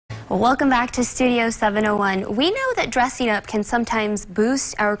Well, welcome back to Studio 701. We know that dressing up can sometimes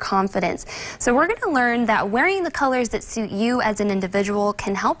boost our confidence. So we're going to learn that wearing the colors that suit you as an individual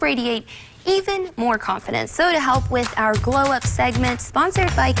can help radiate even more confidence. So to help with our Glow Up segment,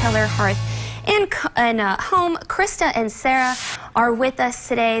 sponsored by Keller Hearth and Home, Krista and Sarah are with us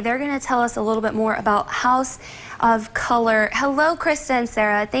today. They're going to tell us a little bit more about House of Color. Hello, Krista and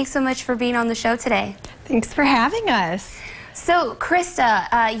Sarah. Thanks so much for being on the show today. Thanks for having us. So,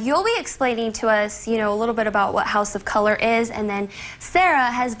 Krista, you'll be explaining to us, a little bit about what House of Color is, and then Sarah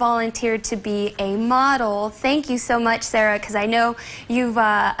has volunteered to be a model. Thank you so much, Sarah, because I know you've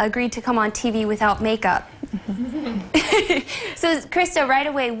agreed to come on TV without makeup. So, Krista, right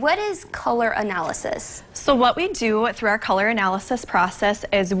away, what is color analysis? So what we do through our color analysis process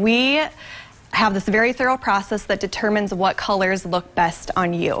is we have this very thorough process that determines what colors look best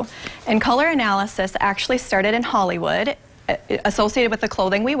on you. And color analysis actually started in Hollywood, associated with the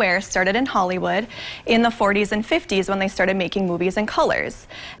clothing we wear, started in Hollywood in the 40s and 50s when they started making movies in colors.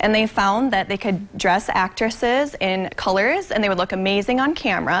 And they found that they could dress actresses in colors and they would look amazing on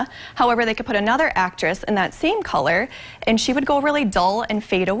camera. However, they could put another actress in that same color and she would go really dull and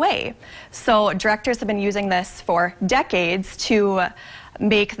fade away. So directors have been using this for decades to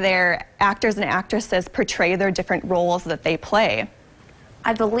make their actors and actresses portray their different roles that they play.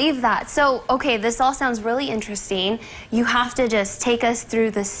 I believe that. So, okay, this all sounds really interesting. You have to just take us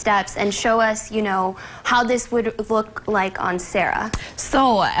through the steps and show us, how this would look like on Sarah.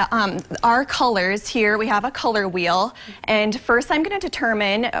 So, our colors here, we have a color wheel, and first I'm going to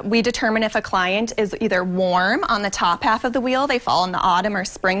determine if a client is either warm on the top half of the wheel, they fall in the autumn or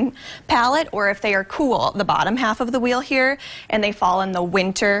spring palette, or if they are cool, the bottom half of the wheel here, and they fall in the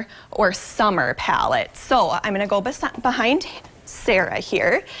winter or summer palette. So, I'm going to go behind Sarah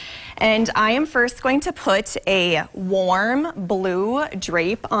here, and I am first going to put a warm blue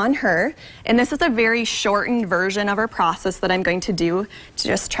drape on her, and this is a very shortened version of our process that I'm going to do to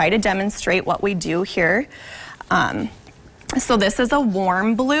just try to demonstrate what we do here. So this is a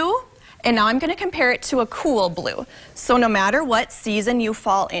warm blue, and now I'm going to compare it to a cool blue. So no matter what season you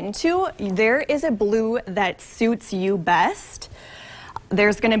fall into, there is a blue that suits you best.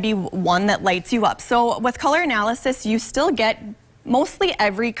 There's going to be one that lights you up. So with color analysis, you still get mostly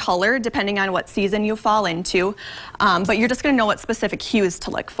every color depending on what season you fall into, but you're just going to know what specific hues to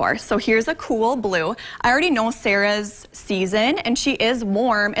look for. So here's a cool blue. I already know Sarah's season and she is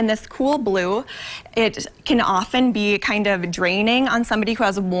warm, and this cool blue, it can often be kind of draining on somebody who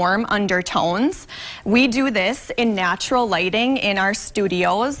has warm undertones. We do this in natural lighting in our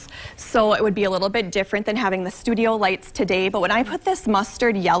studios, so it would be a little bit different than having the studio lights today, but when I put this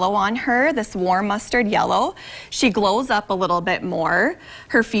mustard yellow on her, this warm mustard yellow, she glows up a little bit more.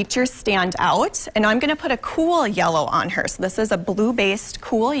 Her features stand out, and I'm going to put a cool yellow on her. So this is a blue-based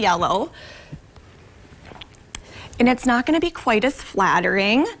cool yellow, and it's not going to be quite as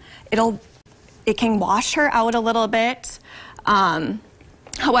flattering. It can wash her out a little bit.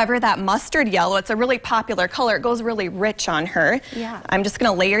 However, that mustard yellow, it's a really popular color. It goes really rich on her. Yeah. I'm just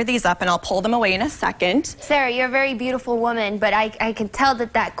going to layer these up and I'll pull them away in a second. Sarah, you're a very beautiful woman, but I can tell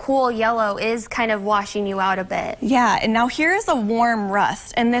that cool yellow is kind of washing you out a bit. Yeah, and now here is a warm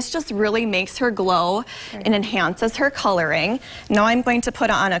rust, and this just really makes her glow and enhances her coloring. Now I'm going to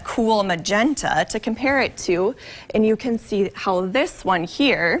put on a cool magenta to compare it to, and you can see how this one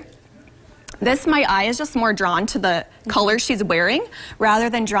here, my eye is just more drawn to the color she's wearing rather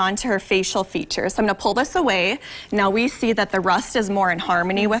than drawn to her facial features. So I'm going to pull this away. Now we see that the rust is more in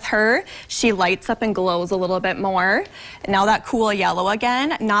harmony with her. She lights up and glows a little bit more. Now that cool yellow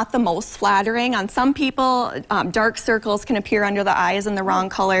again, not the most flattering. On some people, dark circles can appear under the eyes in the wrong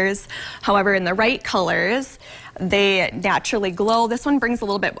colors. However, in the right colors, they naturally glow. This one brings a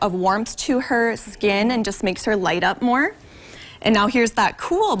little bit of warmth to her skin and just makes her light up more. And now here's that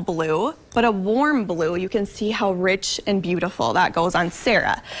cool blue, but a warm blue. You can see how rich and beautiful that goes on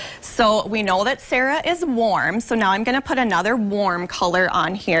Sarah. So we know that Sarah is warm, so now I'm going to put another warm color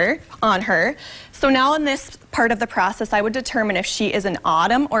on her. So now in this part of the process, I would determine if she is an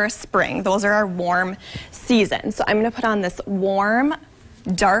autumn or a spring. Those are our warm seasons. So I'm going to put on this warm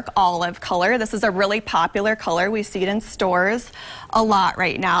dark olive color. This is a really popular color. We see it in stores a lot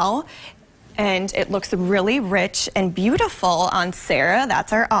right now. And it looks really rich and beautiful on Sarah.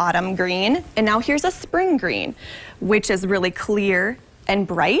 That's our autumn green. And now here's a spring green, which is really clear and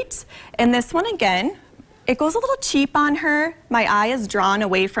bright. And this one again, it goes a little cheap on her. My eye is drawn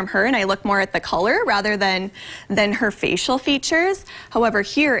away from her and I look more at the color rather than her facial features. However,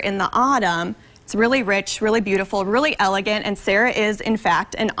 here in the autumn, it's really rich, really beautiful, really elegant, and Sarah is in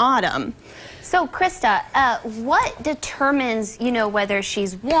fact an autumn. So, Krista, what determines, whether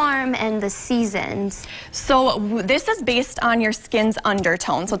she's warm and the seasons? So this is based on your skin's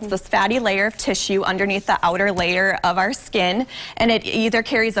undertone. So it's this fatty layer of tissue underneath the outer layer of our skin, and it either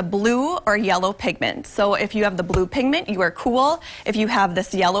carries a blue or yellow pigment. So if you have the blue pigment, you are cool. If you have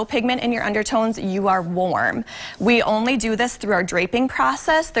this yellow pigment in your undertones, you are warm. We only do this through our draping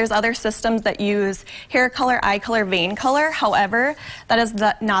process. There's other systems that use hair color, eye color, vein color. However, that is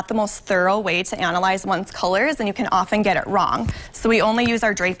not the most thorough way to analyze one's colors, and you can often get it wrong. So we only use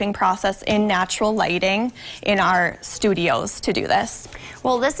our draping process in natural lighting in our studios to do this.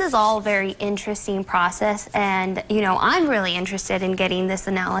 Well, this is all a very interesting process, and I'm really interested in getting this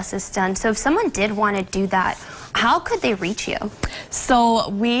analysis done. So if someone did want to do that, how could they reach you?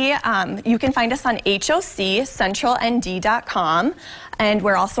 So you can find us on hoccentralnd.com, and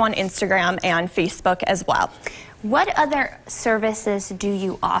we're also on Instagram and Facebook as well. What other services do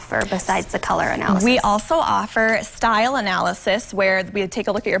you offer besides the color analysis? We also offer style analysis, where we take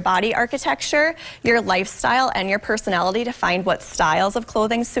a look at your body architecture, your lifestyle, and your personality to find what styles of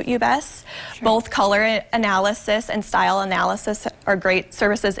clothing suit you best. Sure. Both color analysis and style analysis are great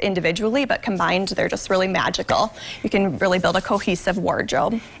services individually, but combined, they're just really magical. You can really build a cohesive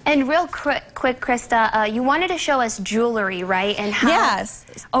wardrobe. And real quick, Krista, you wanted to show us jewelry, right? And how? Yes.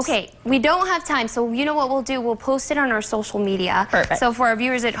 Okay, we don't have time, so you know what we'll do? We'll post it on our social media. Perfect. So for our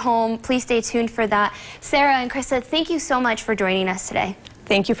viewers at home, please stay tuned for that. Sarah and Krista, thank you so much for joining us today.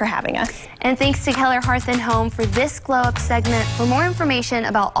 Thank you for having us. And thanks to Keller Hearth & Home for this Glow Up segment. For more information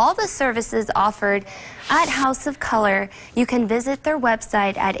about all the services offered at House of Color, you can visit their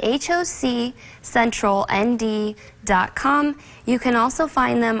website at hoccentralnd.com. You can also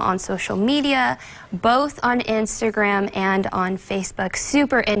find them on social media, both on Instagram and on Facebook.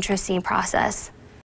 Super interesting process.